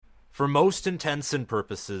For most intents and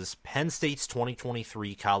purposes, Penn State's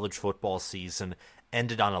 2023 college football season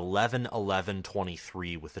ended on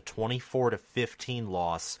 11-11-23 with a 24-15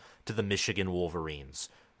 loss to the Michigan Wolverines,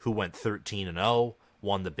 who went 13-0,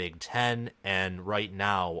 won the Big Ten, and right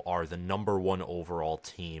now are the number one overall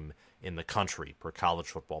team in the country per college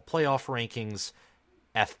football playoff rankings,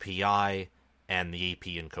 FPI, and the AP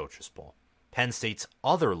and Coaches Poll. Penn State's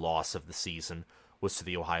other loss of the season was to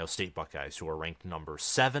the Ohio State Buckeyes, who are ranked number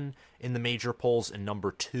 7 in the major polls and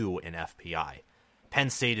number 2 in FPI.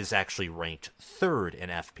 Penn State is actually ranked 3rd in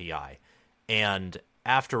FPI, and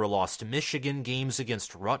after a loss to Michigan, games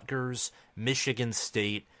against Rutgers, Michigan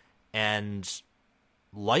State, and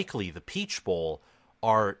likely the Peach Bowl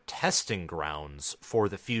are testing grounds for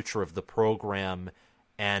the future of the program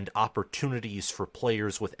and opportunities for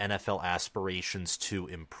players with NFL aspirations to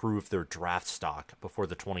improve their draft stock before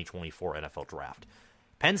the 2024 NFL Draft.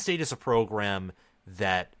 Penn State is a program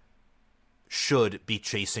that should be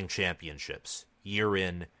chasing championships year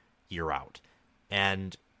in, year out.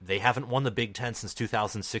 And they haven't won the Big Ten since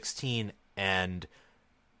 2016, and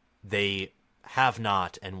they have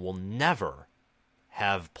not and will never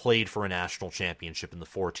have played for a national championship in the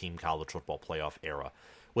 4-team college football playoff era.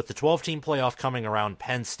 With the 12-team playoff coming around,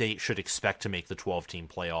 Penn State should expect to make the 12-team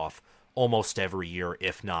playoff almost every year,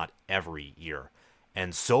 if not every year.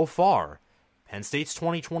 And so far, Penn State's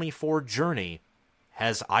 2024 journey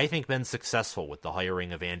has, I think, been successful with the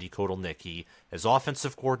hiring of Andy Kotelnicki as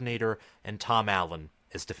offensive coordinator and Tom Allen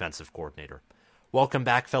as defensive coordinator. Welcome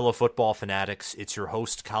back, fellow football fanatics. It's your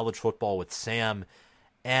host, College Football with Sam,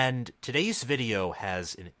 and today's video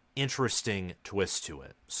has an interesting twist to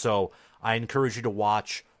it. So I encourage you to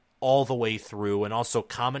watch all the way through and also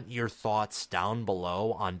comment your thoughts down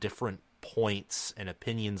below on different points and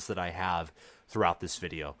opinions that I have throughout this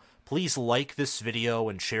video. Please like this video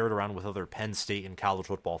and share it around with other Penn State and college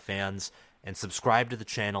football fans, and subscribe to the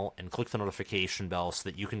channel and click the notification bell so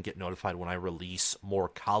that you can get notified when I release more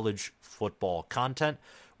college football content,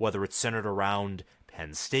 whether it's centered around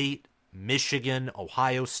Penn State, Michigan,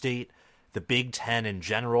 Ohio State, the Big Ten in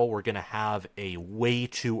general. We're going to have a way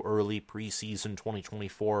too early preseason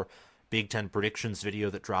 2024 Big Ten predictions video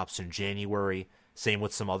that drops in January. Same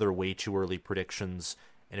with some other way too early predictions.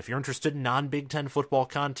 And if you're interested in non-Big Ten football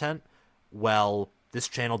content, well, this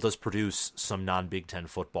channel does produce some non-Big Ten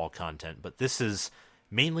football content, but this is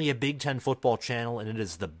mainly a Big Ten football channel, and it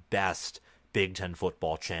is the best Big Ten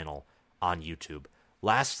football channel on YouTube.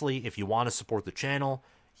 Lastly, if you want to support the channel,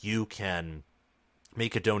 you can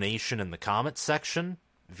make a donation in the comments section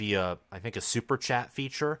via, I think, a super chat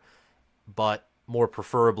feature, but more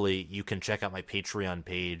preferably, you can check out my Patreon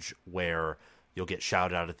page where you'll get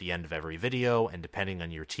shouted out at the end of every video, and depending on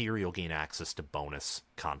your tier, you'll gain access to bonus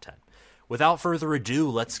content. Without further ado,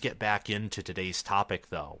 let's get back into today's topic,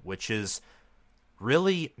 though, which is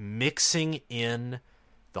really mixing in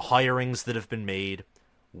the hirings that have been made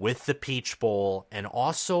with the Peach Bowl, and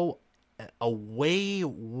also a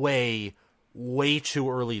way too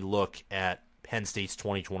early look at Penn State's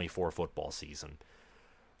 2024 football season.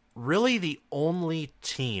 Really, the only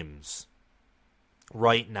teams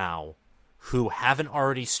right now who haven't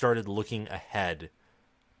already started looking ahead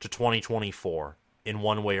to 2024 in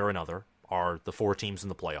one way or another are the 4 teams in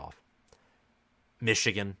the playoff: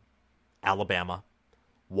 Michigan, Alabama,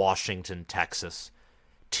 Washington, Texas.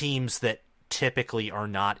 Teams that typically are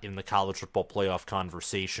not in the college football playoff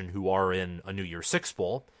conversation who are in a New Year's Six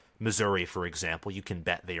Bowl. Missouri, for example, you can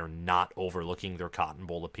bet they are not overlooking their Cotton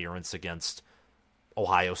Bowl appearance against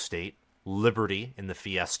Ohio State. Liberty in the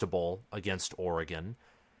Fiesta Bowl against Oregon.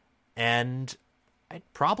 And I'd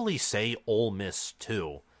probably say Ole Miss,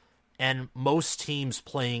 too. And most teams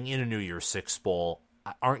playing in a New Year's Six Bowl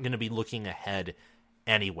aren't going to be looking ahead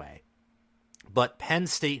anyway. But Penn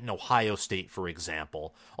State and Ohio State, for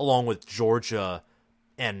example, along with Georgia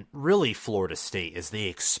and really Florida State, as they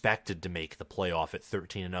expected to make the playoff at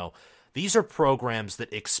 13-0, these are programs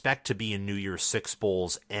that expect to be in New Year's Six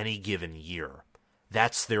Bowls any given year.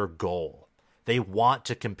 That's their goal. They want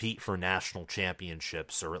to compete for national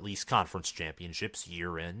championships, or at least conference championships,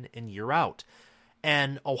 year in and year out.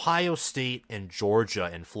 And Ohio State and Georgia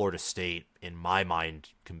and Florida State, in my mind,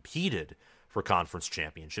 competed for conference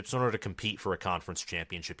championships. In order to compete for a conference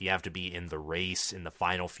championship, you have to be in the race in the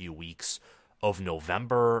final few weeks of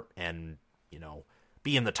November and,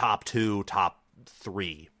 be in the top 2, top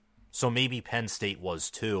 3. So maybe Penn State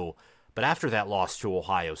was too. But after that loss to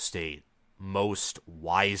Ohio State, most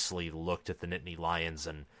wisely looked at the Nittany Lions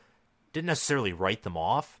and didn't necessarily write them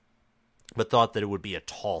off, but thought that it would be a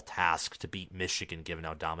tall task to beat Michigan given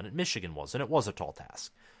how dominant Michigan was, and it was a tall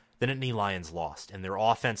task. The Nittany Lions lost, and their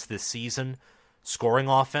offense this season Scoring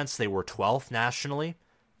offense, they were 12th nationally.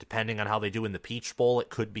 Depending on how they do in the Peach Bowl, it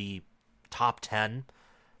could be top 10.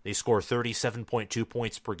 They score 37.2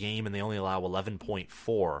 points per game, and they only allow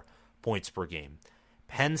 11.4 points per game.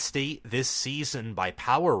 Penn State this season, by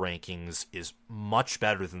power rankings, is much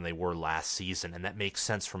better than they were last season, and that makes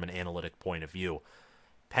sense from an analytic point of view.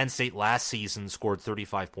 Penn State last season scored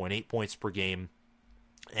 35.8 points per game,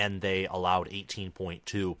 and they allowed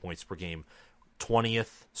 18.2 points per game.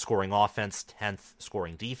 20th scoring offense, 10th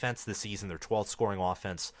scoring defense. This season, their 12th scoring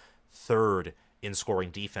offense, 3rd in scoring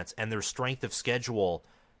defense. And their strength of schedule,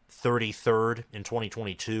 33rd in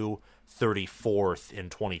 2022, 34th in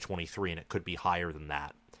 2023, and it could be higher than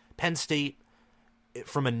that. Penn State,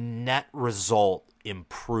 from a net result,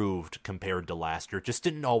 improved compared to last year. It just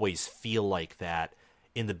didn't always feel like that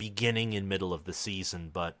in the beginning and middle of the season,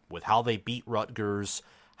 but with how they beat Rutgers,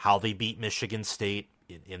 how they beat Michigan State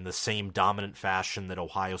in the same dominant fashion that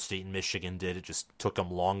Ohio State and Michigan did, it just took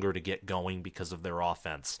them longer to get going because of their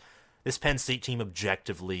offense. This Penn State team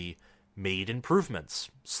objectively made improvements,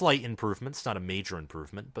 slight improvements, not a major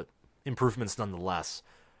improvement, but improvements nonetheless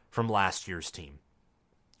from last year's team.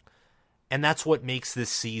 And that's what makes this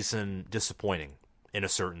season disappointing in a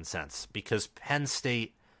certain sense, because Penn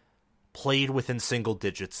State played within single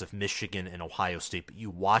digits of Michigan and Ohio State, but you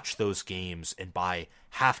watch those games, and by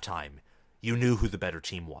halftime, you knew who the better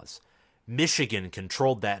team was. Michigan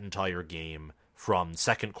controlled that entire game from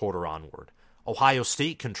second quarter onward. Ohio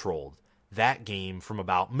State controlled that game from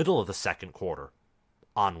about middle of the second quarter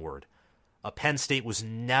onward. Penn State was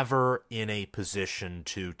never in a position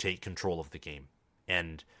to take control of the game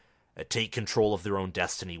and take control of their own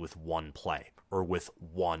destiny with one play or with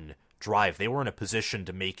one drive. They were in a position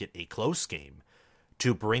to make it a close game,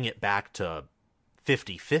 to bring it back to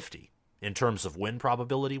 50-50 in terms of win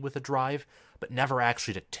probability with a drive, but never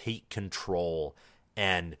actually to take control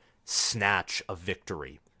and snatch a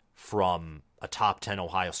victory from a top 10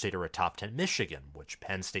 Ohio State or a top 10 Michigan, which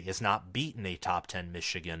Penn State has not beaten a top 10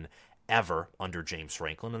 Michigan ever under James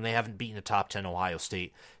Franklin, and they haven't beaten a top 10 Ohio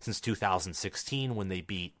State since 2016 when they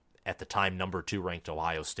beat, at the time, number 2 ranked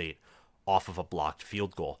Ohio State off of a blocked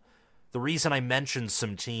field goal. The reason I mentioned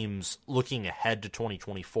some teams looking ahead to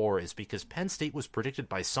 2024 is because Penn State was predicted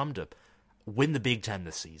by some to win the Big Ten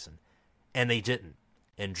this season, and they didn't.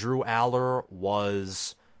 And Drew Aller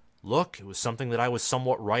was, it was something that I was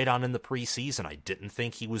somewhat right on in the preseason. I didn't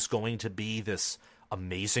think he was going to be this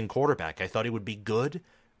amazing quarterback. I thought he would be good,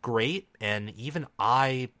 great, and even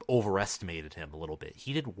I overestimated him a little bit.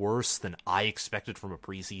 He did worse than I expected from a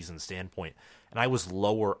preseason standpoint, and I was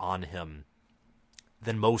lower on him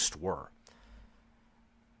than most were.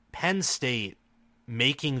 Penn State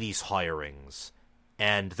making these hirings,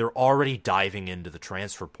 and they're already diving into the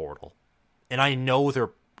transfer portal. And I know they're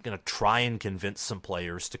going to try and convince some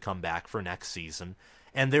players to come back for next season.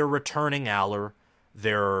 And they're returning Aller.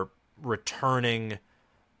 They're returning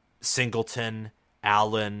Singleton,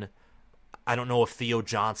 Allen. I don't know if Theo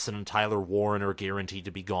Johnson and Tyler Warren are guaranteed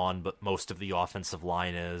to be gone, but most of the offensive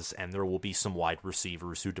line is. And there will be some wide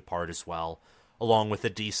receivers who depart as well, along with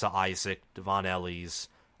Adisa Isaac, Devon Ellies.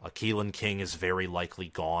 Keelan King is very likely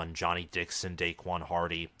gone. Johnny Dixon, Daquan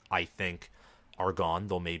Hardy, I think, are gone,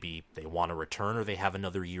 though maybe they want to return or they have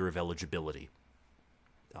another year of eligibility.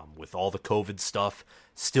 With all the COVID stuff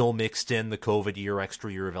still mixed in, the COVID year,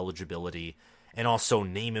 extra year of eligibility, and also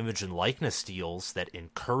name, image, and likeness deals that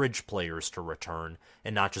encourage players to return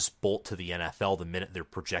and not just bolt to the NFL the minute they're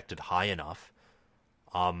projected high enough,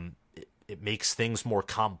 it makes things more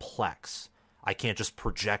complex. I can't just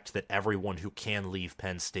project that everyone who can leave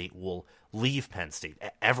Penn State will leave Penn State.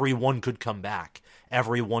 Everyone could come back.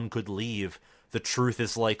 Everyone could leave. The truth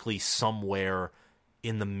is likely somewhere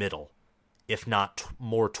in the middle, if not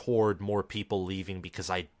more toward more people leaving,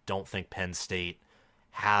 because I don't think Penn State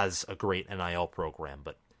has a great NIL program,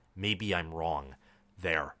 but maybe I'm wrong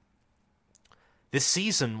there. This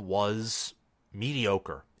season was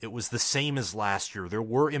mediocre. It was the same as last year. There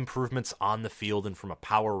were improvements on the field and from a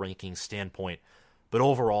power ranking standpoint, but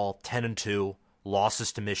overall, 10-2,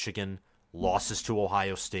 losses to Michigan, losses to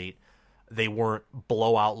Ohio State. They weren't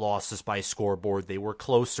blowout losses by scoreboard. They were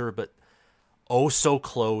closer, but oh so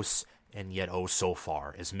close, and yet oh so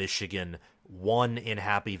far, as Michigan won in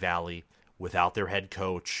Happy Valley without their head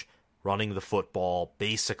coach, running the football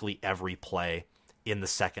basically every play in the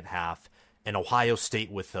second half, and Ohio State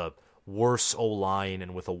with a worse O-line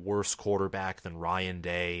and with a worse quarterback than Ryan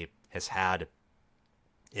Day has had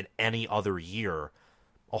in any other year.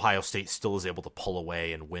 Ohio State still is able to pull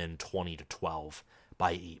away and win 20-12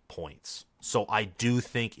 by 8 points. So I do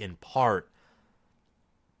think in part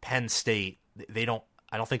Penn State, I don't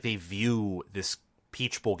think they view this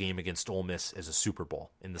Peach Bowl game against Ole Miss as a Super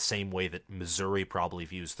Bowl, in the same way that Missouri probably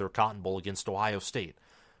views their Cotton Bowl against Ohio State,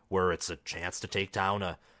 where it's a chance to take down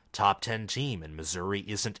a top 10 team, and Missouri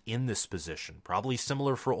isn't in this position. Probably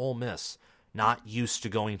similar for Ole Miss, not used to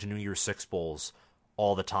going to New Year's Six Bowls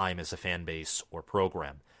all the time as a fan base or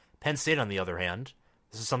program. Penn State, on the other hand,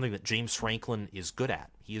 this is something that James Franklin is good at.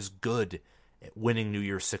 He is good at winning New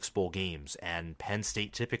Year's Six Bowl games, and Penn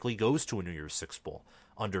State typically goes to a New Year's Six Bowl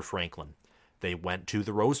under Franklin. They went to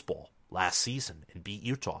the Rose Bowl last season and beat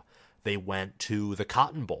Utah. They went to the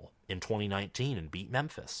Cotton Bowl in 2019 and beat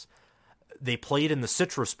Memphis. They played in the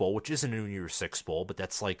Citrus Bowl, which isn't a New Year's Six Bowl, but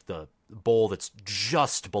that's like the bowl that's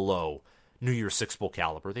just below New Year's Six Bowl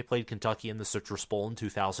caliber. They played Kentucky in the Citrus Bowl in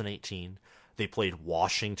 2018. They played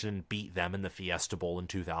Washington and beat them in the Fiesta Bowl in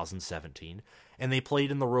 2017. And they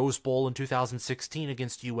played in the Rose Bowl in 2016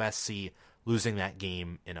 against USC, losing that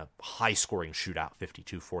game in a high-scoring shootout,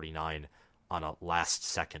 52-49, on a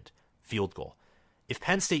last-second field goal. If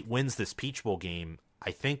Penn State wins this Peach Bowl game,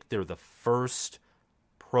 I think they're the first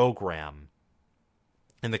program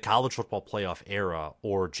in the college football playoff era,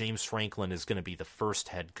 or James Franklin is going to be the first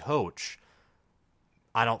head coach,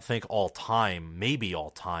 I don't think all time, maybe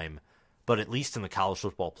all time, but at least in the college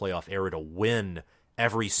football playoff era, to win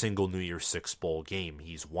every single New Year's Six Bowl game.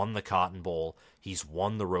 He's won the Cotton Bowl, he's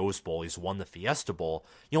won the Rose Bowl, he's won the Fiesta Bowl.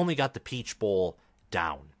 He only got the Peach Bowl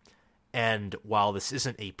down. And while this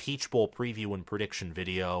isn't a Peach Bowl preview and prediction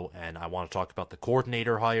video, and I want to talk about the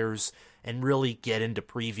coordinator hires and really get into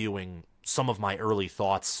previewing some of my early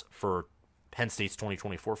thoughts for Penn State's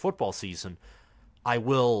 2024 football season, I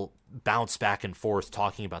will bounce back and forth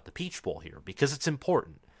talking about the Peach Bowl here because it's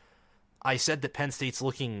important. I said that Penn State's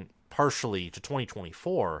looking partially to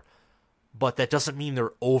 2024, but that doesn't mean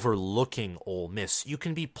they're overlooking Ole Miss. You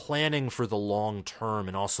can be planning for the long term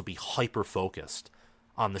and also be hyper-focused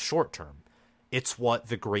on the short term. It's what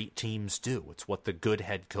the great teams do. It's what the good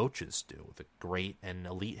head coaches do, the great and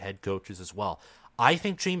elite head coaches as well. I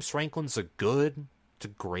think James Franklin's a good to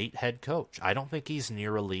great head coach. I don't think he's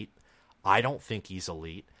near elite. I don't think he's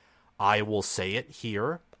elite. I will say it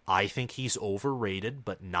here. I think he's overrated,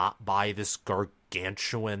 but not by this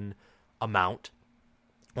gargantuan amount.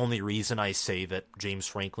 Only reason I say that James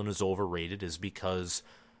Franklin is overrated is because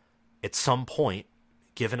at some point,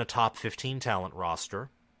 given a top 15 talent roster,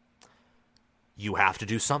 you have to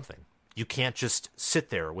do something. You can't just sit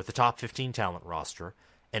there with a top 15 talent roster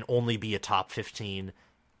and only be a top 15,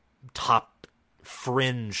 top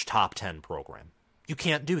fringe top 10 program. You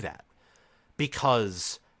can't do that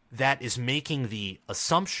because that is making the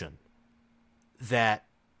assumption that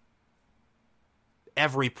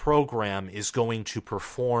every program is going to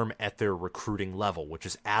perform at their recruiting level, which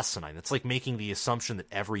is asinine. It's like making the assumption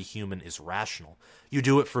that every human is rational. You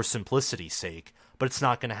do it for simplicity's sake, but it's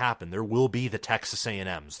not going to happen. There will be the Texas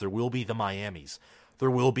A&Ms. There will be the Miamis.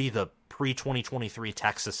 There will be the pre-2023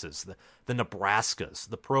 Texases, the Nebraskas,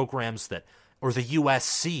 the programs that, or the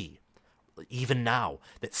USC, even now,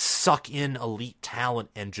 that suck in elite talent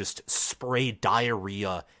and just spray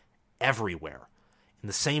diarrhea everywhere. In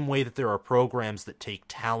the same way that there are programs that take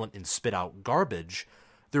talent and spit out garbage,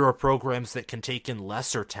 there are programs that can take in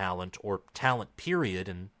lesser talent or talent period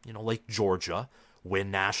and, like Georgia, win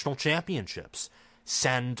national championships,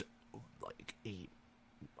 send like a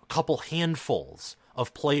couple handfuls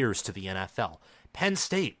of players to the NFL. Penn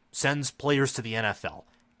State sends players to the NFL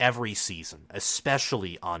every season,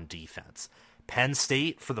 especially on defense. Penn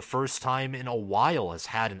State, for the first time in a while, has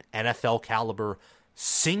had an NFL caliber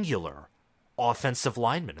singular offensive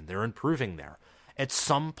lineman, and they're improving there. At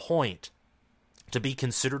some point, to be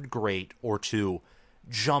considered great or to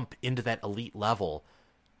jump into that elite level,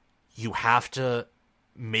 you have to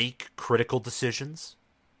make critical decisions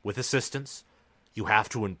with assistance. You have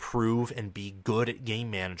to improve and be good at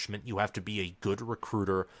game management. You have to be a good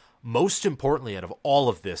recruiter. Most importantly out of all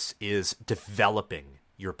of this is developing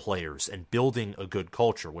your players and building a good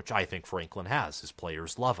culture, which I think Franklin has. His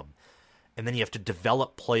players love him. And then you have to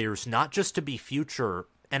develop players not just to be future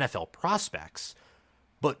NFL prospects,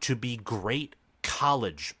 but to be great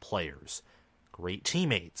college players, great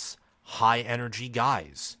teammates, high-energy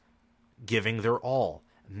guys, giving their all,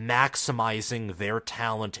 maximizing their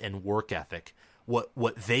talent and work ethic.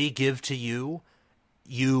 What they give to you,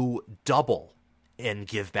 you double and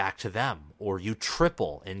give back to them, or you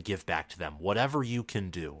triple and give back to them, whatever you can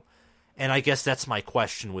do. And I guess that's my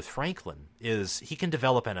question with Franklin, is he can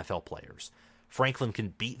develop NFL players. Franklin can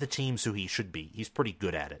beat the teams who he should beat. He's pretty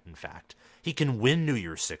good at it, in fact. He can win New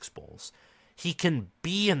Year's Six Bowls. He can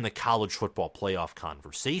be in the college football playoff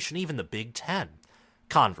conversation, even the Big Ten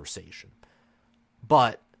conversation.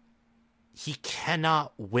 But he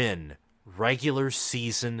cannot win regular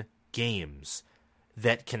season games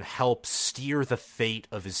that can help steer the fate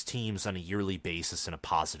of his teams on a yearly basis in a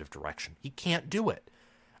positive direction. He can't do it.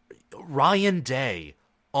 Ryan Day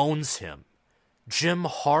owns him. Jim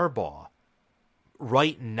Harbaugh,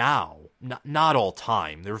 right now, not all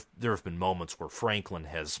time, there have been moments where Franklin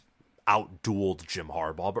has outdueled Jim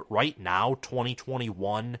Harbaugh, but right now,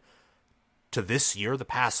 2021 to this year, the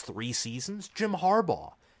past 3 seasons, Jim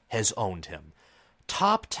Harbaugh has owned him.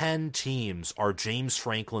 Top 10 teams are James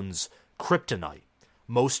Franklin's kryptonite.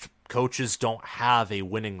 Most coaches don't have a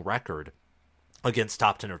winning record against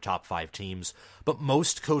top 10 or top 5 teams, but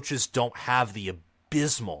most coaches don't have the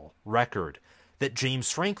abysmal record that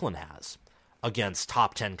James Franklin has against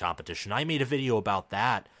top 10 competition. I made a video about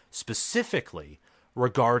that specifically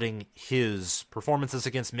regarding his performances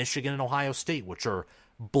against Michigan and Ohio State, which are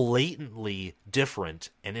blatantly different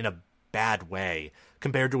and in a bad way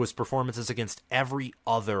compared to his performances against every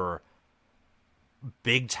other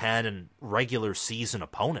Big Ten and regular season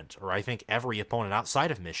opponent, or I think every opponent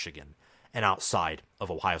outside of Michigan and outside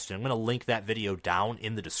of Ohio State. I'm going to link that video down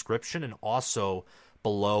in the description and also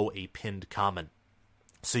below a pinned comment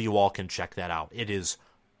so you all can check that out. It is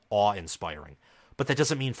awe-inspiring. But that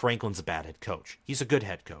doesn't mean Franklin's a bad head coach. He's a good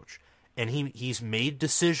head coach. And he's made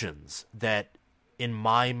decisions that, in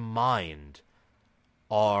my mind,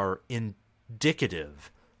 are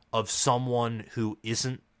indicative of someone who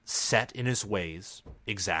isn't set in his ways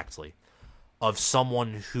exactly, of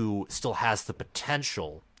someone who still has the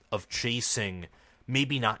potential of chasing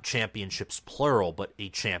maybe not championships plural, but a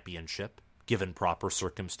championship given proper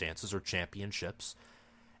circumstances, or championships.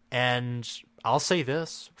 And I'll say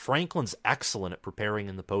this, Franklin's excellent at preparing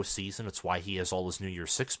in the postseason. It's why he has all his New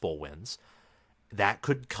Year's Six Bowl wins. That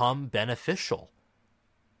could come beneficial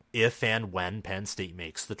if and when Penn State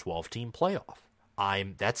makes the 12-team playoff.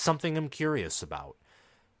 That's something I'm curious about,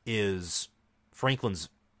 is Franklin's,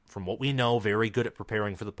 from what we know, very good at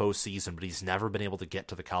preparing for the postseason, but he's never been able to get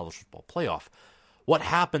to the college football playoff. What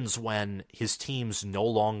happens when his teams no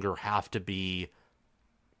longer have to be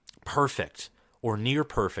perfect or near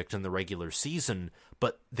perfect in the regular season,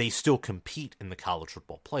 but they still compete in the college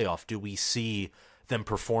football playoff? Do we see them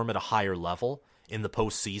perform at a higher level in the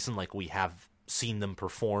postseason like we have seen them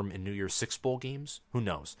perform in New Year's Six Bowl games? Who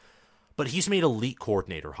knows? But he's made elite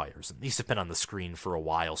coordinator hires, and these have been on the screen for a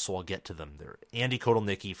while, so I'll get to them. They're Andy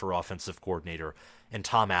Kotelnicki for offensive coordinator and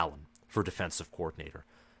Tom Allen for defensive coordinator.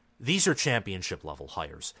 These are championship-level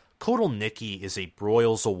hires. Kotelnicki is a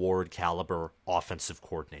Broyles Award caliber offensive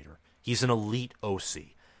coordinator. He's an elite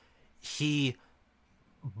OC. He,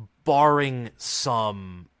 barring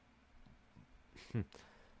some,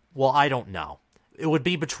 well, I don't know. It would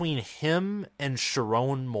be between him and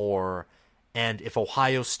Sharon Moore, and if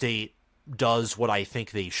Ohio State does what I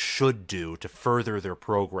think they should do to further their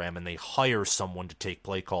program and they hire someone to take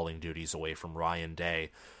play-calling duties away from Ryan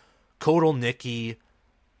Day, Kotelnicki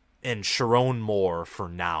and Sharon Moore for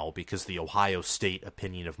now, because the Ohio State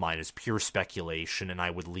opinion of mine is pure speculation, and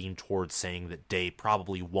I would lean towards saying that Day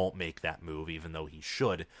probably won't make that move, even though he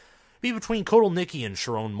should, be between Kotelnicki and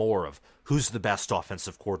Sharon Moore of who's the best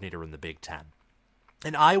offensive coordinator in the Big Ten.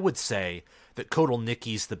 And I would say that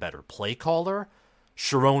Kotelnicki's the better play caller.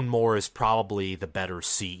 Sharon Moore is probably the better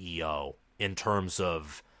CEO in terms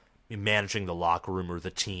of managing the locker room or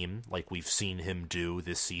the team, like we've seen him do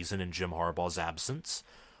this season in Jim Harbaugh's absence.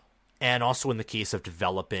 And also in the case of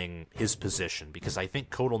developing his position, because I think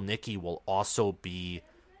Kotelnicki will also be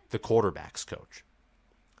the quarterback's coach.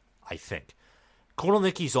 I think.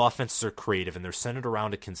 Kotelnicki's offenses are creative, and they're centered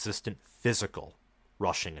around a consistent physical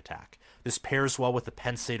rushing attack. This pairs well with the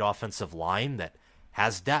Penn State offensive line that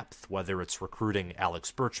has depth, whether it's recruiting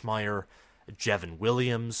Alex Birchmeier, Jevin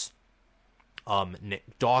Williams,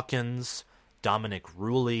 Nick Dawkins, Dominic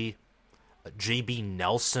Rulli, J.B.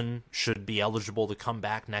 Nelson should be eligible to come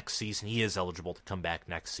back next season. He is eligible to come back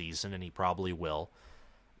next season, and he probably will.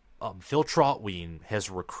 Phil Trautwein has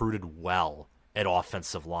recruited well at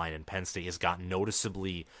offensive line, and Penn State has gotten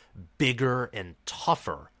noticeably bigger and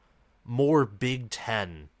tougher, more Big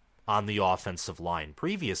Ten on the offensive line.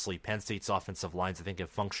 Previously, Penn State's offensive lines, I think, have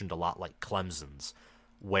functioned a lot like Clemson's,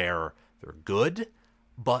 where they're good,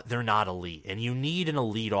 but they're not elite. And you need an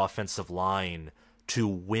elite offensive line to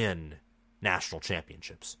win national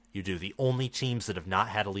championships. You do. The only teams that have not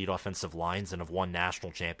had elite offensive lines and have won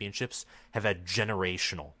national championships have had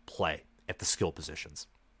generational play at the skill positions.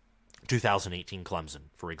 2018 Clemson,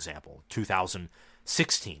 for example.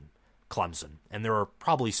 2016 Clemson. And there are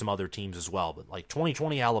probably some other teams as well, but like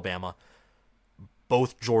 2020 Alabama,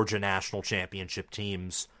 both Georgia national championship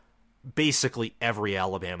teams, basically every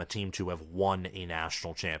Alabama team to have won a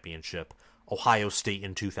national championship. Ohio State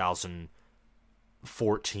in 2016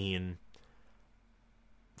 14,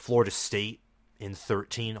 Florida State in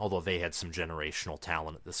 13, although they had some generational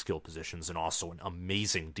talent at the skill positions and also an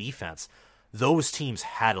amazing defense. Those teams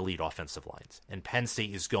had elite offensive lines, and Penn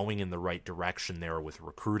State is going in the right direction there with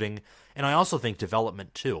recruiting, and I also think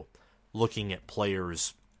development too, looking at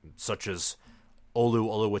players such as Olu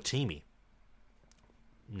Oluwatimi.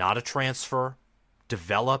 Not a transfer,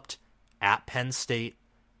 developed at Penn State,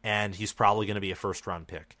 and he's probably going to be a first-round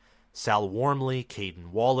pick. Sal Wormley, Caden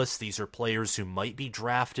Wallace, these are players who might be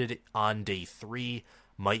drafted on day 3,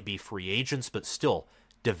 might be free agents, but still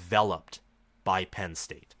developed by Penn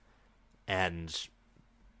State. And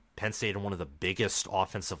Penn State had one of the biggest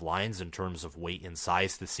offensive lines in terms of weight and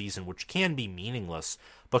size this season, which can be meaningless,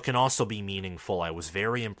 but can also be meaningful. I was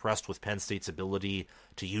very impressed with Penn State's ability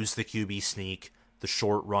to use the QB sneak, the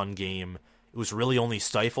short run game. It was really only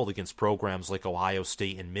stifled against programs like Ohio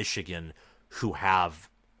State and Michigan, who have,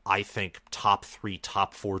 I think, top 3,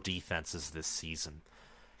 top 4 defenses this season.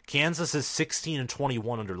 Kansas is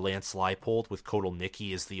 16-21 under Lance Leipold with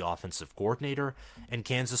Kotelnicki as the offensive coordinator, and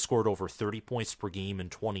Kansas scored over 30 points per game in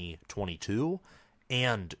 2022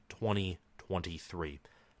 and 2023.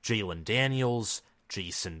 Jalen Daniels,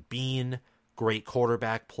 Jason Bean, great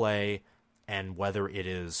quarterback play, and whether it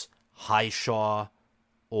is Highshaw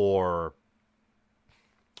or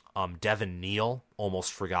Devin Neal,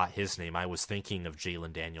 almost forgot his name. I was thinking of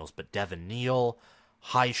Jalen Daniels, but Devin Neal,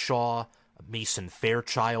 Highshaw, Mason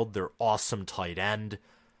Fairchild, their awesome tight end,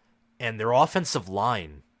 and their offensive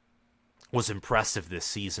line was impressive this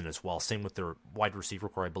season as well. Same with their wide receiver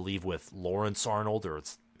core, I believe, with Lawrence Arnold, or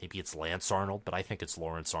maybe it's Lance Arnold, but I think it's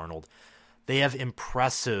Lawrence Arnold. They have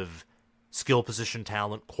impressive skill position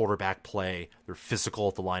talent, quarterback play. They're physical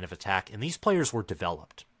at the line of attack, and these players were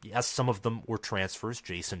developed. Yes, some of them were transfers,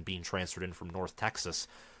 Jason Bean transferred in from North Texas,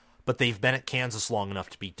 but they've been at Kansas long enough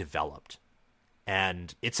to be developed.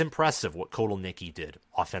 And it's impressive what Kotelnicki did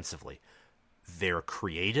offensively. They're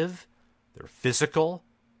creative, they're physical,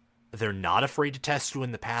 they're not afraid to test you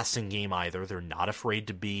in the passing game either. They're not afraid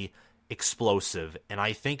to be explosive, and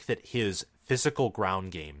I think that his physical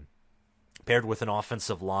ground game, paired with an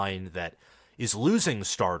offensive line that is losing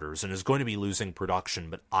starters and is going to be losing production,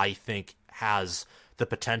 but I think has the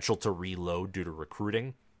potential to reload due to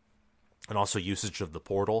recruiting and also usage of the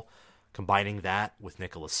portal, combining that with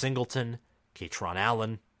Nicholas Singleton, Katron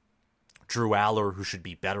Allen, Drew Aller, who should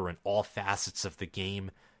be better in all facets of the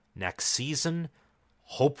game next season.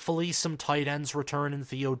 Hopefully some tight ends return in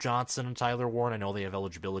Theo Johnson and Tyler Warren. I know they have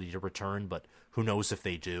eligibility to return, but who knows if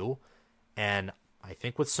they do. And I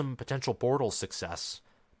think with some potential portal success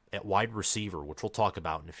at wide receiver, which we'll talk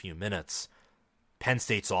about in a few minutes, Penn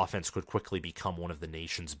State's offense could quickly become one of the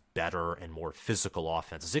nation's better and more physical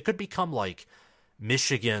offenses. It could become like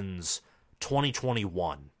Michigan's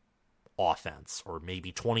 2021 offense, or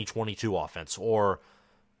maybe 2022 offense, or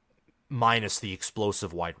minus the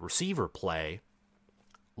explosive wide receiver play,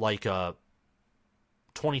 like a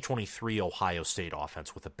 2023 Ohio State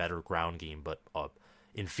offense with a better ground game but a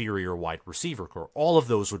inferior wide receiver core. All of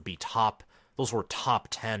those would be those were top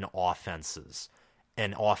 10 offenses,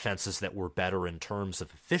 and offenses that were better in terms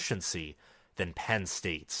of efficiency than Penn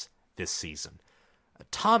State's this season.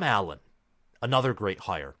 Tom Allen, another great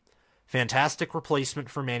hire. Fantastic replacement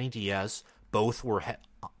for Manny Diaz. Both were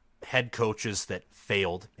head coaches that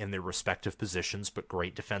failed in their respective positions, but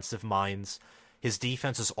great defensive minds. His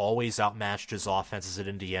defense has always outmatched his offenses at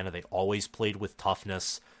Indiana. They always played with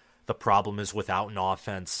toughness. The problem is without an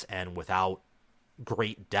offense and without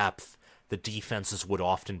great depth, the defenses would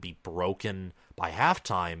often be broken by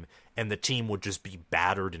halftime, and the team would just be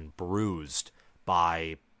battered and bruised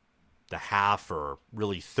by the half or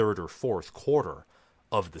really third or fourth quarter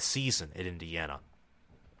of the season at Indiana.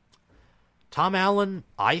 Tom Allen,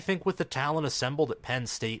 I think with the talent assembled at Penn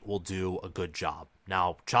State, will do a good job.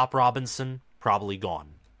 Now, Chop Robinson, probably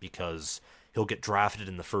gone, because he'll get drafted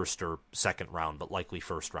in the first or second round, but likely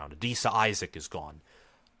first round. Adisa Isaac is gone.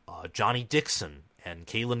 Johnny Dixon and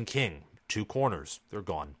Kalen King, 2 corners, they're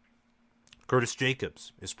gone. Curtis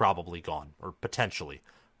Jacobs is probably gone, or potentially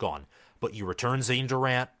gone. But you return Zane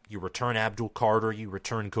Durant, you return Abdul Carter, you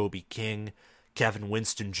return Kobe King, Kevin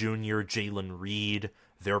Winston Jr., Jalen Reed,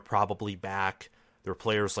 they're probably back. There are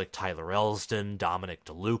players like Tyler Elsdon, Dominic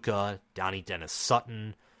DeLuca, Donnie Dennis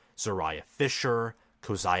Sutton, Zariah Fisher,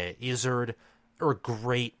 Keziah Izzard, are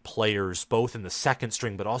great players, both in the second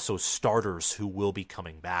string, but also starters who will be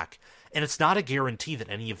coming back. And it's not a guarantee that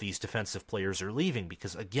any of these defensive players are leaving,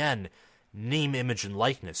 because again, name, image, and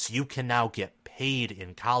likeness. You can now get paid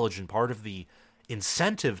in college, and part of the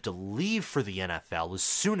incentive to leave for the NFL as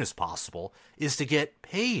soon as possible is to get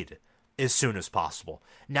paid as soon as possible.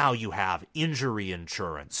 Now you have injury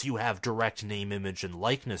insurance, you have direct name, image, and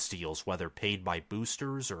likeness deals, whether paid by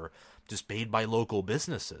boosters or just paid by local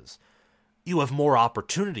businesses. You have more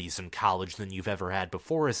opportunities in college than you've ever had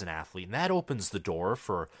before as an athlete, and that opens the door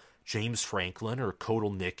for James Franklin or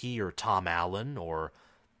Kotelnicki or Tom Allen or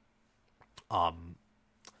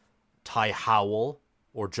Ty Howell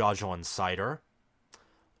or Jajon Sider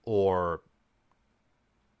or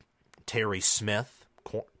Terry Smith,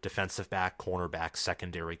 defensive back, cornerback,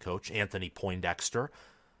 secondary coach, Anthony Poindexter,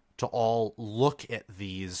 to all look at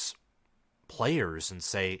these players and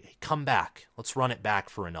say, hey, come back, let's run it back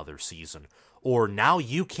for another season. Or now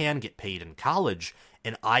you can get paid in college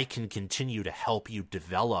and I can continue to help you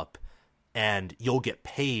develop and you'll get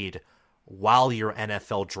paid while your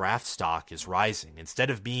NFL draft stock is rising. Instead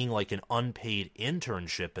of being like an unpaid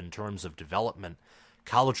internship in terms of development,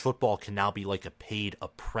 college football can now be like a paid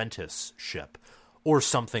apprenticeship or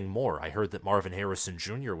something more. I heard that Marvin Harrison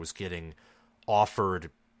Jr. was getting offered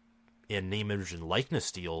in name, image, and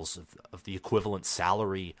likeness deals of the equivalent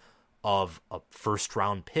salary of a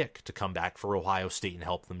first-round pick to come back for Ohio State and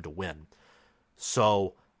help them to win.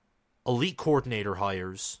 So, elite coordinator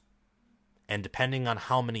hires, and depending on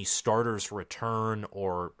how many starters return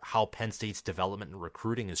or how Penn State's development and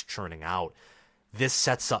recruiting is churning out, this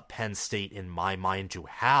sets up Penn State, in my mind, to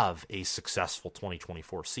have a successful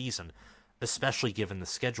 2024 season, especially given the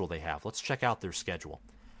schedule they have. Let's check out their schedule.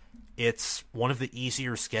 It's one of the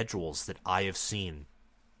easier schedules that I have seen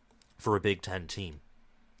for a Big Ten team,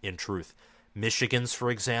 in truth. Michigan's, for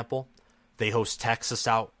example, they host Texas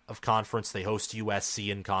out of conference, they host USC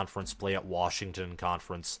in conference, play at Washington in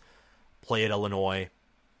conference, play at Illinois,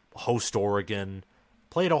 host Oregon,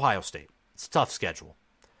 play at Ohio State. It's a tough schedule.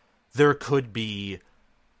 There could be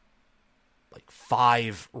like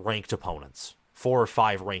 5 ranked opponents, 4 or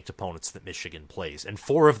 5 ranked opponents that Michigan plays, and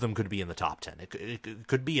 4 of them could be in the top 10. It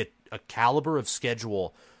could be a caliber of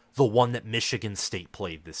schedule, the one that Michigan State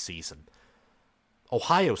played this season.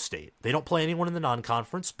 Ohio State, they don't play anyone in the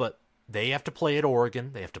non-conference, but they have to play at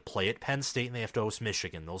Oregon, they have to play at Penn State, and they have to host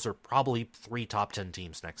Michigan. Those are probably 3 top 10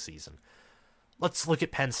 teams next season. Let's look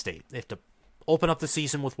at Penn State. They have to open up the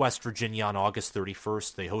season with West Virginia on August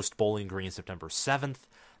 31st. They host Bowling Green September 7th.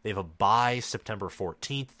 They have a bye September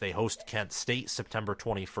 14th. They host Kent State September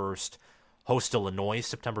 21st. Host Illinois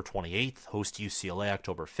September 28th. Host UCLA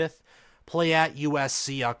October 5th. Play at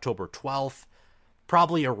USC October 12th.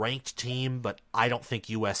 Probably a ranked team, but I don't think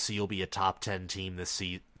USC will be a top 10 team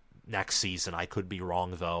next season. I could be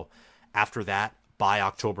wrong, though. After that, by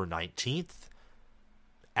October 19th,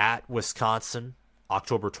 at Wisconsin,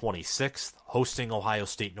 October 26th, hosting Ohio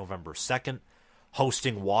State November 2nd,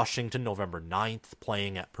 hosting Washington November 9th,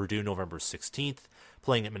 playing at Purdue November 16th,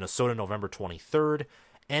 playing at Minnesota November 23rd,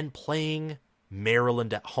 and playing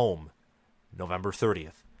Maryland at home November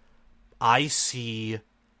 30th. I see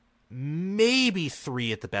maybe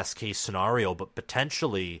 3 at the best case scenario, but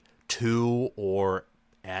potentially 2, or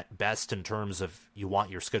at best, in terms of you want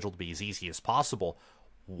your schedule to be as easy as possible,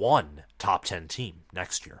 1 top 10 team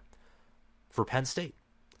next year for Penn State.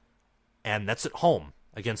 And that's at home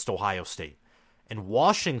against Ohio State. And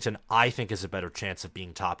Washington, I think, has a better chance of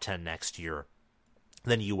being top 10 next year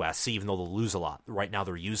than USC, even though they'll lose a lot. Right now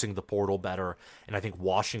they're using the portal better, and I think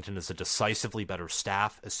Washington is a decisively better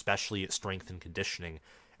staff, especially at strength and conditioning,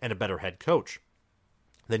 and a better head coach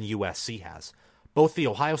than USC has. Both the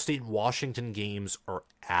Ohio State and Washington games are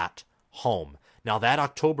at home. Now that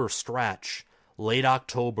October stretch, late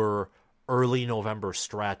October, early November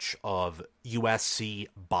stretch of USC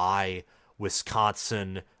by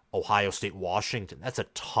Wisconsin, Ohio State, Washington, that's a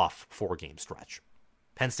tough 4-game stretch.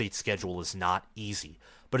 Penn State's schedule is not easy,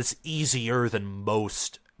 but it's easier than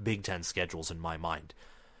most Big Ten schedules in my mind.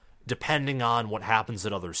 Depending on what happens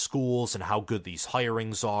at other schools and how good these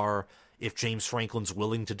hirings are, if James Franklin's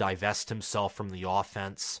willing to divest himself from the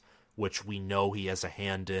offense, which we know he has a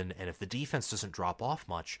hand in, and if the defense doesn't drop off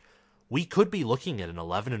much, we could be looking at an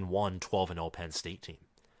 11-1, 12-0 Penn State team.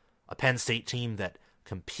 A Penn State team that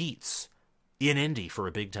competes in Indy for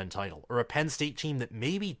a Big Ten title, or a Penn State team that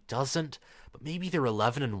maybe doesn't, but maybe they're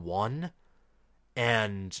 11-1,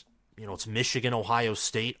 and it's Michigan, Ohio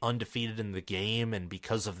State undefeated in the game, and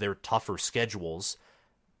because of their tougher schedules,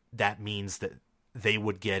 that means that they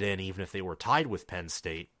would get in even if they were tied with Penn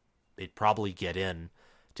State. They'd probably get in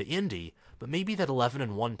to Indy, but maybe that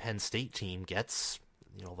 11-1 Penn State team gets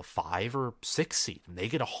the 5 or 6 seed, and they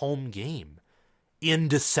get a home game in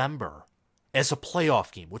December as a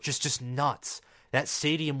playoff game, which is just nuts. That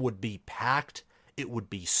stadium would be packed, it would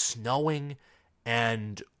be snowing,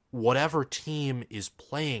 and whatever team is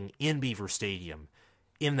playing in Beaver Stadium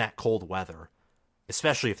in that cold weather,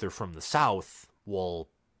 especially if they're from the South, well,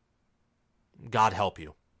 God help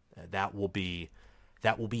you. That will be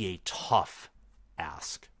a tough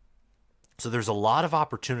ask. So there's a lot of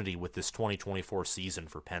opportunity with this 2024 season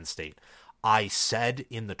for Penn State. I said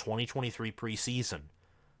in the 2023 preseason,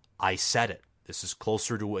 I said it. This is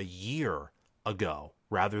closer to a year ago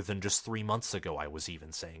rather than just 3 months ago. I was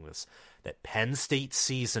even saying this, that Penn State's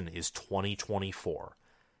season is 2024.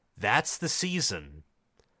 That's the season.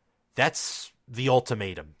 That's the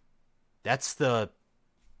ultimatum. That's the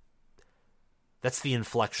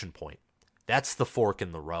inflection point. That's the fork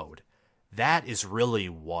in the road. That is really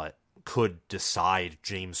what could decide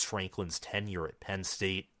James Franklin's tenure at Penn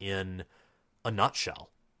State in a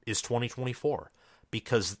nutshell, is 2024.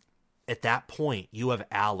 Because at that point, you have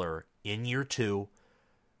Aller in year 2.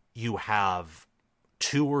 You have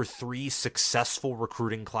 2 or 3 successful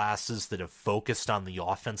recruiting classes that have focused on the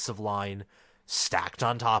offensive line, stacked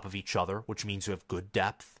on top of each other, which means you have good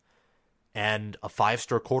depth. And a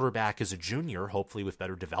 5-star quarterback as a junior, hopefully with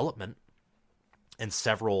better development and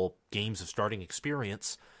several games of starting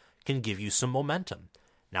experience, can give you some momentum.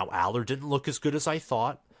 Now, Aller didn't look as good as I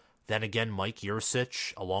thought. Then again, Mike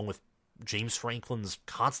Yurcich, along with James Franklin's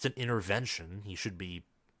constant intervention, he shouldn't be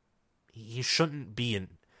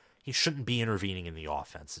intervening in the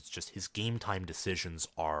offense. It's just his game time decisions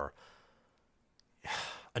are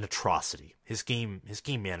an atrocity. His game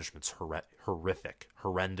management's horrific,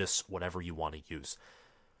 horrendous, whatever you want to use.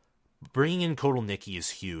 Bringing in Kotelnicki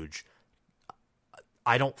is huge.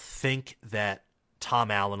 I don't think that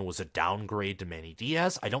Tom Allen was a downgrade to Manny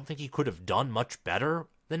Diaz. I don't think he could have done much better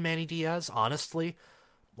than Manny Diaz, honestly.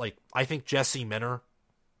 Like, I think Jesse Minner,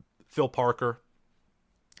 Phil Parker,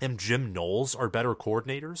 and Jim Knowles are better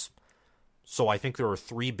coordinators. So I think there are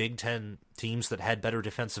 3 Big Ten teams that had better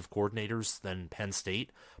defensive coordinators than Penn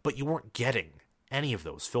State, but you weren't getting any of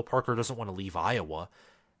those. Phil Parker doesn't want to leave Iowa,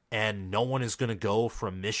 and no one is going to go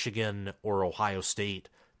from Michigan or Ohio State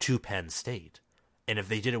to Penn State. And if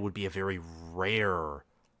they did, it would be a very rare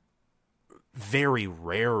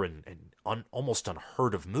and almost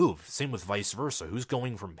unheard of move. Same with vice versa. Who's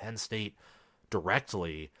going from Penn State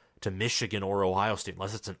directly to Michigan or Ohio State,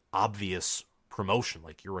 unless it's an obvious promotion,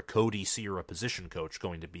 like you're a co-DC or a position coach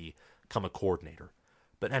going to become a coordinator.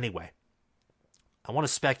 But anyway, I want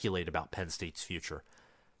to speculate about Penn State's future.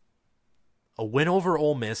 A win over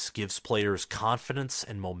Ole Miss gives players confidence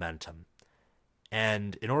and momentum.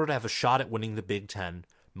 And in order to have a shot at winning the Big Ten,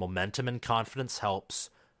 momentum and confidence helps.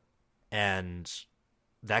 And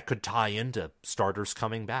that could tie into starters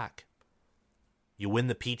coming back. You win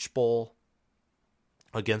the Peach Bowl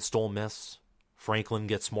against Ole Miss. Franklin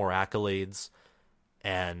gets more accolades.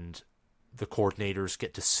 And the coordinators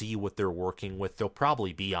get to see what they're working with. They'll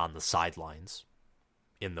probably be on the sidelines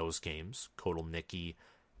in those games. Kotelnicki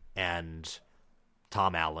and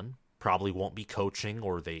Tom Allen probably won't be coaching,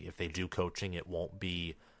 or if they do coaching, it won't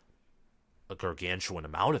be a gargantuan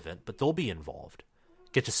amount of it, but they'll be involved.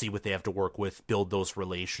 Get to see what they have to work with, build those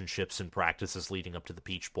relationships and practices leading up to the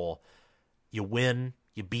Peach Bowl. You win,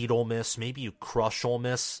 you beat Ole Miss, maybe you crush Ole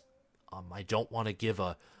Miss. I don't want to give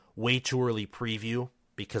a way too early preview,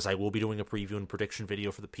 because I will be doing a preview and prediction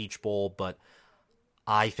video for the Peach Bowl, but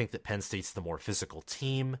I think that Penn State's the more physical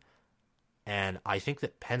team. And I think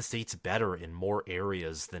that Penn State's better in more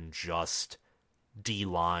areas than just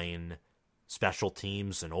D-line, special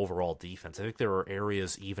teams, and overall defense. I think there are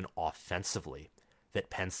areas even offensively that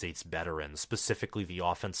Penn State's better in, specifically the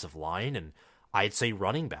offensive line, and I'd say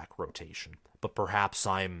running back rotation. But perhaps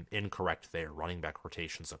I'm incorrect there. Running back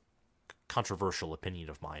rotation's a controversial opinion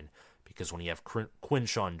of mine, because when you have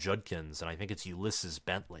Quinshawn Judkins, and I think it's Ulysses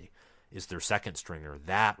Bentley, is their second stringer,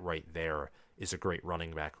 that right there is a great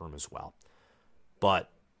running back room as well.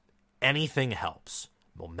 But anything helps.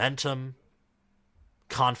 Momentum,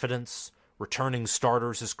 confidence, returning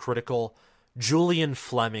starters is critical. Julian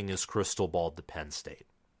Fleming is crystal balled to Penn State.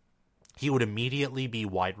 He would immediately be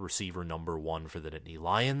wide receiver number 1 for the Nittany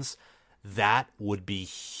Lions. That would be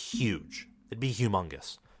huge. It'd be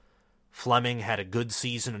humongous. Fleming had a good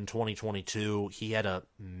season in 2022. He had a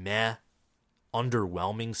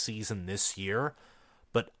underwhelming season this year.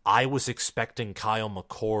 But I was expecting Kyle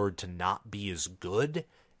McCord to not be as good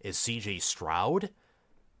as C.J. Stroud.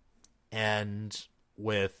 And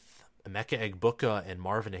with Emeka Egbuka and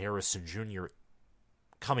Marvin Harrison Jr.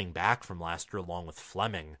 coming back from last year along with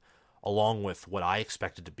Fleming, along with what I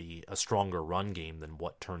expected to be a stronger run game than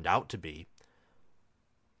what turned out to be,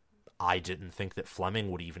 I didn't think that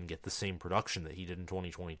Fleming would even get the same production that he did in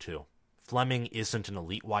 2022. Fleming isn't an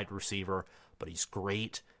elite wide receiver, but he's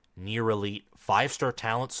great. Near elite, 5-star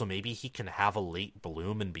talent, so maybe he can have a late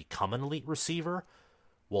bloom and become an elite receiver.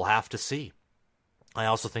 We'll have to see. I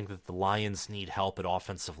also think that the Lions need help at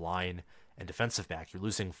offensive line and defensive back. You're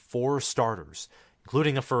losing 4 starters,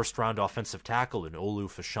 including a first-round offensive tackle in Olu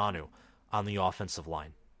Fashanu on the offensive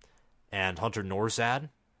line. And Hunter Norzad,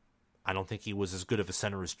 I don't think he was as good of a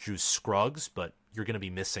center as Juice Scruggs, but you're going to be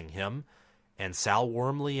missing him. And Sal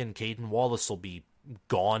Wormley and Caden Wallace will be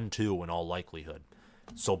gone too in all likelihood.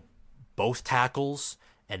 So both tackles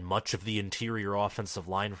and much of the interior offensive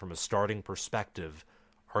line from a starting perspective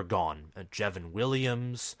are gone. Jevin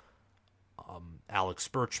Williams, Alex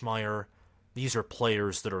Birchmeyer, these are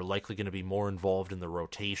players that are likely going to be more involved in the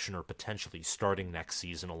rotation or potentially starting next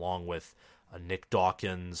season, along with Nick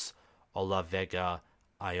Dawkins, Ola Vega,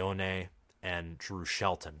 Ione, and Drew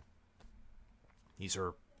Shelton. These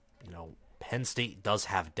are, Penn State does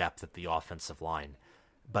have depth at the offensive line,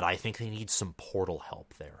 but I think they need some portal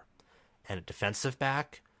help there. And at defensive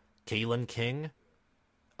back, Kalen King,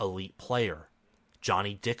 elite player.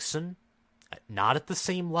 Johnny Dixon, not at the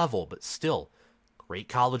same level, but still, great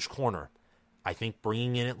college corner. I think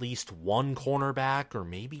bringing in at least one cornerback or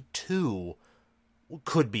maybe 2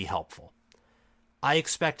 could be helpful. I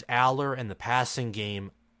expect Aller and the passing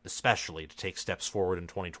game especially to take steps forward in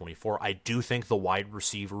 2024. I do think the wide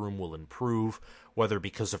receiver room will improve, whether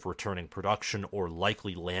because of returning production or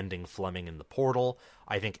likely landing Fleming in the portal.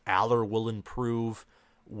 I think Aller will improve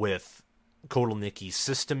with Kotelnicki's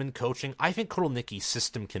system and coaching. I think Kotelnicki's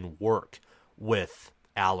system can work with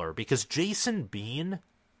Aller because Jason Bean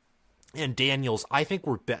and Daniels, I think,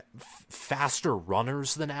 were faster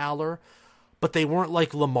runners than Aller, but they weren't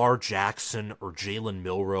like Lamar Jackson or Jalen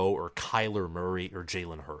Milroe or Kyler Murray or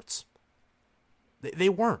Jalen Hurts. They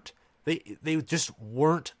weren't. They just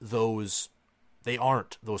weren't those. They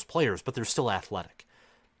aren't those players, but they're still athletic.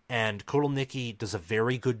 And Kotelnicki does a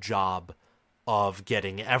very good job of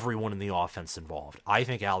getting everyone in the offense involved. I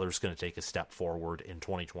think Aller's going to take a step forward in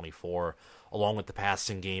 2024, along with the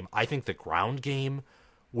passing game. I think the ground game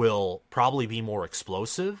will probably be more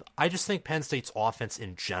explosive. I just think Penn State's offense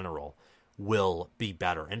in general will be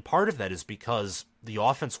better. And part of that is because the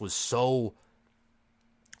offense was so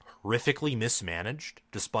horrifically mismanaged,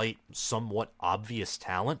 despite somewhat obvious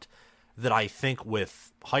talent, that I think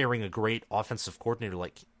with hiring a great offensive coordinator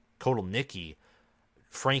like Kotelnicki,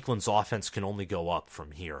 Franklin's offense can only go up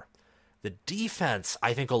from here. The defense,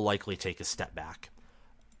 I think, will likely take a step back.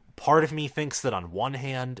 Part of me thinks that on one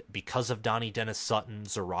hand, because of Donnie Dennis-Sutton,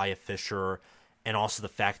 Zariah Fisher, and also the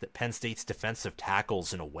fact that Penn State's defensive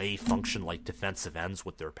tackles in a way function like defensive ends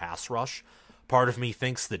with their pass rush, part of me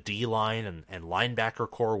thinks the D-line and linebacker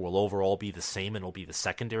core will overall be the same and it'll be the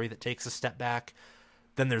secondary that takes a step back.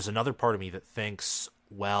 Then there's another part of me that thinks,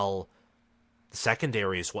 well, the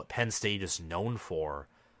secondary is what Penn State is known for.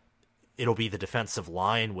 It'll be the defensive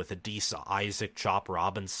line with Adisa Isaac, Chop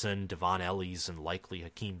Robinson, Devon Ellies, and likely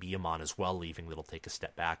Hakeem Biaman as well leaving that'll take a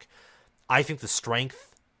step back. I think the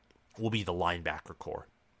strength will be the linebacker core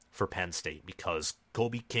for Penn State because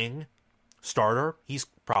Kobe King, starter, he's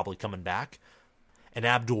probably coming back. And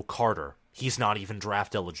Abdul Carter, he's not even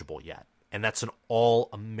draft eligible yet. And that's an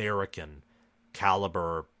all-American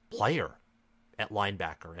caliber player at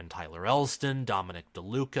linebacker. And Tyler Elston, Dominic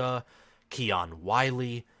DeLuca, Keon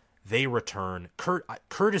Wiley, they return.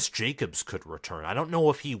 Curtis Jacobs could return. I don't know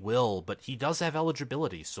if he will, but he does have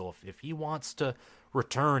eligibility. So if he wants to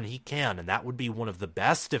return, he can. And that would be one of the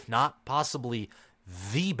best, if not possibly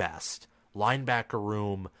the best, linebacker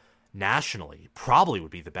room nationally. Probably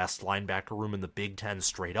would be the best linebacker room in the Big Ten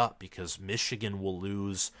straight up because Michigan will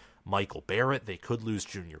lose Michael Barrett. They could lose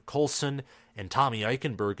Junior Colson. And Tommy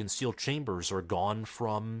Eichenberg and Steele Chambers are gone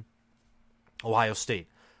from Ohio State.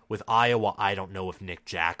 With Iowa, I don't know if Nick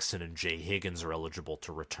Jackson and Jay Higgins are eligible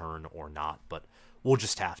to return or not, but we'll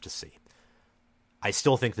just have to see. I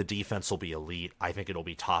still think the defense will be elite. I think it'll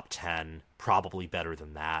be top 10, probably better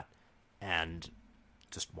than that. And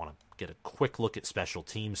just want to get a quick look at special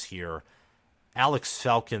teams here. Alex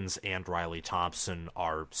Falcons and Riley Thompson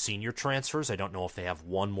are senior transfers. I don't know if they have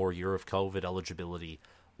one more year of COVID eligibility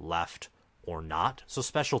left or not. So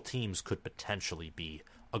special teams could potentially be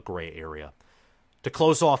a gray area. To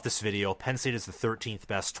close off this video, Penn State is the 13th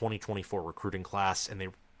best 2024 recruiting class,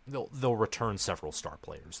 and they'll return several star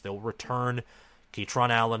players. They'll return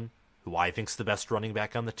Kaytron Allen, who I think's the best running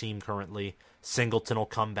back on the team currently. Singleton will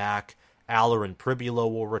come back. Aller and Pribulo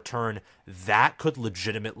will return. That could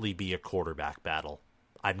legitimately be a quarterback battle.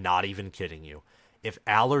 I'm not even kidding you. If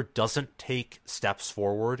Aller doesn't take steps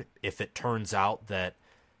forward, if it turns out that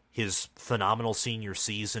his phenomenal senior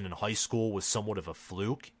season in high school was somewhat of a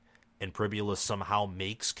fluke, and Pribula somehow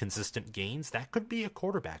makes consistent gains, that could be a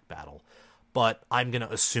quarterback battle. But I'm going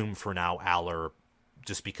to assume for now Aller,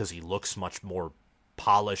 just because he looks much more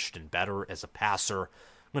polished and better as a passer.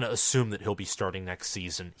 I'm going to assume that he'll be starting next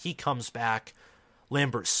season. He comes back.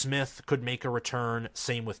 Lambert Smith could make a return.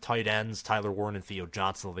 Same with tight ends, Tyler Warren and Theo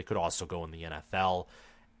Johnson. They could also go in the NFL.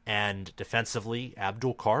 And defensively,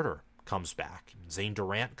 Abdul Carter comes back. Zane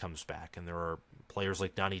Durant comes back. And there are players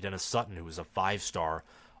like Donnie Dennis-Sutton, who is a 5-star,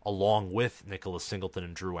 along with Nicholas Singleton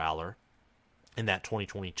and Drew Aller in that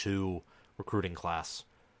 2022 recruiting class,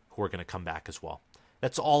 who are going to come back as well.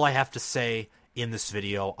 That's all I have to say in this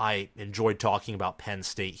video. I enjoyed talking about Penn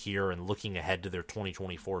State here and looking ahead to their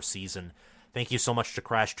 2024 season. Thank you so much to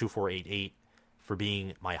Crash2488 for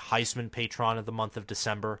being my Heisman patron of the month of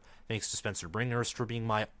December. Thanks to Spencer Bringhurst for being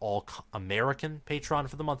my All-American patron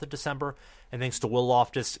for the month of December. And thanks to Will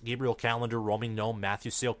Loftus, Gabriel Calendar, Roaming Gnome, Matthew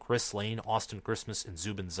Sale, Chris Lane, Austin Christmas, and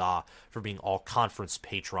Zubin Zah for being all-conference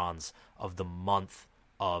patrons of the month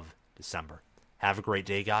of December. Have a great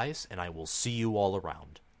day, guys, and I will see you all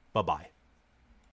around. Bye-bye.